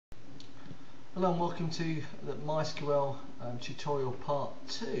Hello and welcome to the MySQL tutorial part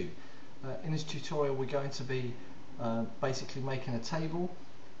 2. In this tutorial we're going to be basically making a table,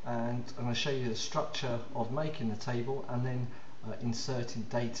 and I'm going to show you the structure of making the table and then inserting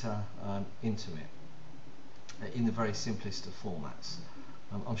data into it in the very simplest of formats.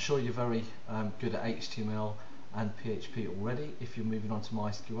 I'm sure you're very good at HTML and PHP already if you're moving on to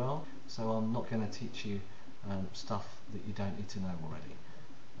MySQL, so I'm not going to teach you stuff that you don't need to know already.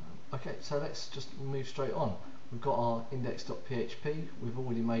 Okay, so let's just move straight on. We've got our index.php, we've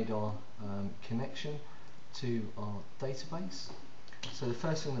already made our connection to our database. So the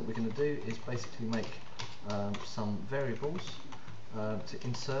first thing that we're going to do is basically make some variables to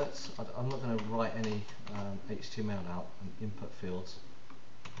insert. I'm not going to write any HTML out and input fields,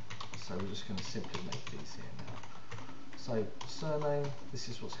 so we're just going to simply make these here now. So surname, this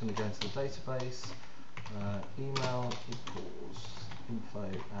is what's going to go into the database. Email equals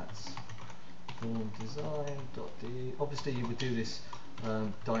info@formdesign.de. Obviously you would do this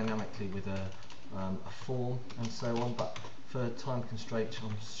dynamically with a form and so on, but for time constraints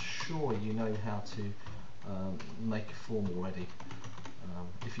I'm sure you know how to make a form already.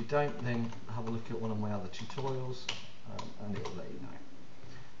 If you don't, then have a look at one of my other tutorials and it will let you know.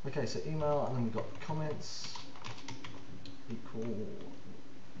 Okay, so email, and then we've got comments equal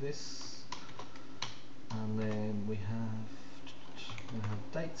this, and then we have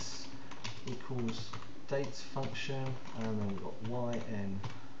dates equals dates function, and then we've got y, n,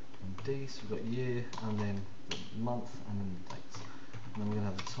 and d, so we've got year, and then the month, and then the dates. And then we're going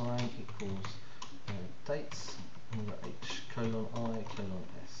to have the time equals dates, and we've got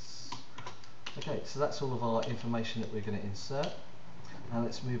h:(i:)s. Okay, so that's all of our information that we're going to insert. Now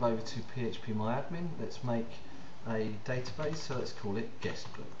let's move over to phpMyAdmin. Let's make a database, so let's call it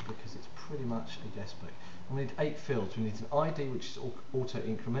guestbook, because it's pretty much a guestbook. We need 8 fields. We need an ID, which is auto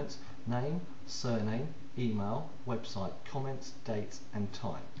increments, name, surname, email, website, comments, dates, and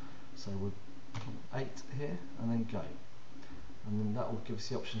time. So we'll put 8 here and then go. And then that will give us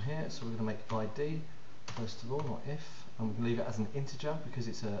the option here. So we're going to make ID first of all, not if, and we're going to leave it as an integer because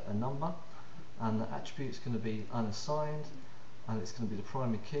it's a number. And the attribute is going to be unassigned, and it's going to be the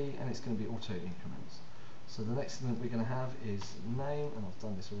primary key, and it's going to be auto increments. So the next thing that we're going to have is name, and I've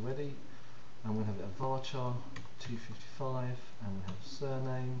done this already, and we'll have it a varchar 255, and we'll have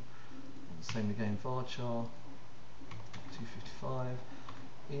surname, and the same again, varchar 255,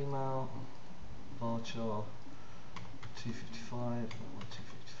 email, varchar 255,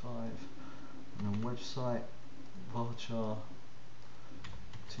 255, and then website, varchar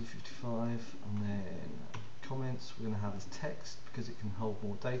 255, and then comments we're going to have as text because it can hold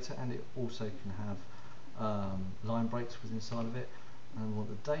more data, and it also can have line breaks within inside of it. And we want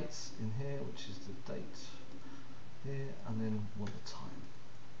the dates in here, which is the date here, and then we want the time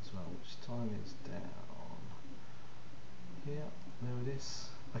as well, which time is down here. There it is.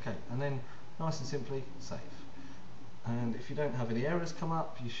 Okay, and then nice and simply save. And if you don't have any errors come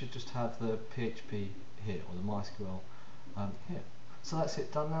up, you should just have the PHP here, or the MySQL here. So that's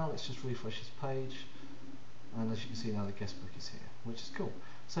it done now. Let's just refresh this page, and as you can see now the guestbook is here, which is cool.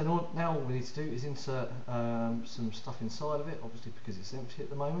 So now all we need to do is insert some stuff inside of it, obviously because it's empty at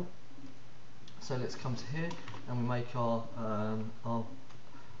the moment. So let's come to here and we make our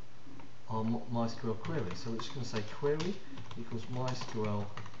MySQL query. So we're just going to say query equals MySQL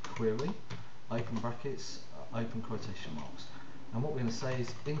query, open brackets, open quotation marks. And what we're going to say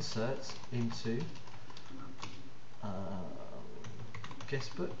is insert into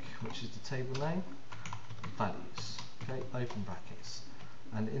guestbook, which is the table name, values, okay, open brackets.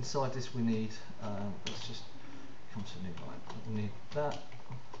 And inside this we need, let's just come to a new line. We need that,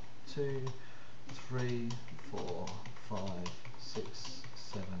 2, 3, 4, 5, 6,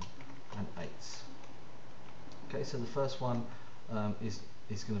 7, and 8. Okay, so the first one is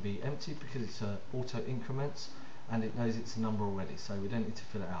going to be empty because it's auto increments, and it knows it's a number already, so we don't need to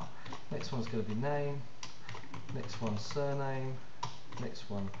fill it out. Next one's going to be name, next one surname, next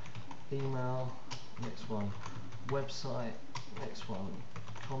one email, next one website, next one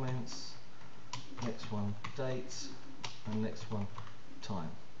comments, next one dates, and next one time.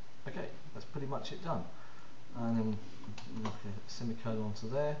 Okay, that's pretty much it done. And then like a semicolon onto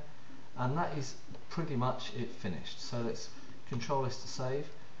there, and that is pretty much it finished. So let's Control S to save,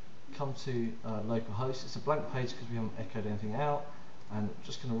 come to localhost. It's a blank page because we haven't echoed anything out, and I'm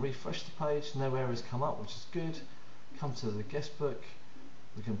just going to refresh the page. No errors come up, which is good. Come to the guestbook.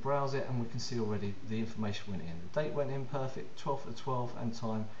 We can browse it and we can see already the information went in. The date went in perfect, 12th of 12, and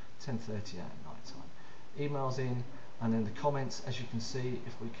time 10:30 at night time. Emails in, and then the comments, as you can see,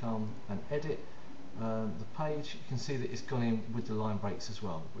 if we come and edit, the page, you can see that it's gone in with the line breaks as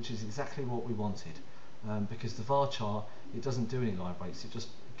well, which is exactly what we wanted, because the varchar, it doesn't do any line breaks, it just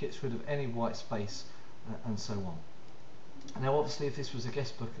gets rid of any white space and so on. Now obviously if this was a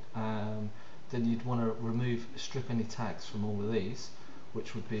guest book, then you'd want to strip any tags from all of these,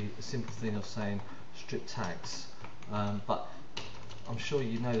 which would be a simple thing of saying strip tags, but I'm sure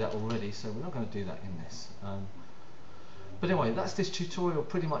you know that already, so we're not going to do that in this. But anyway, that's this tutorial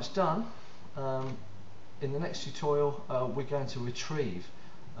pretty much done. In the next tutorial we're going to retrieve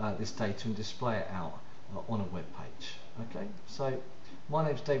this data and display it out on a web page. Okay, so my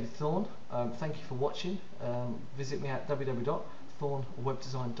name's David Thorne. Thank you for watching. Visit me at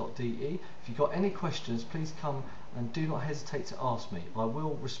www.thornewebdesign.de. If you've got any questions, please come and do not hesitate to ask me. I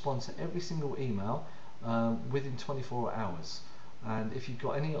will respond to every single email within 24 hours. And if you've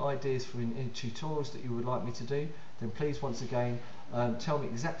got any ideas for any tutorials that you would like me to do, then please once again tell me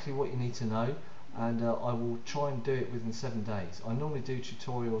exactly what you need to know, and I will try and do it within 7 days. I normally do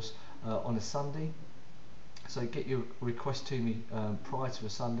tutorials on a Sunday, so get your request to me prior to a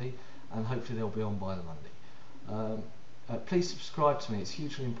Sunday, and hopefully they'll be on by the Monday. Please subscribe to me, it's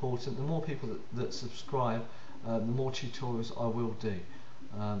hugely important. The more people that subscribe, the more tutorials I will do.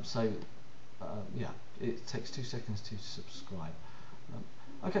 Yeah, it takes 2 seconds to subscribe.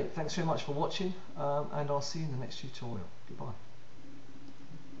 Okay, thanks very much for watching, and I'll see you in the next tutorial. Goodbye.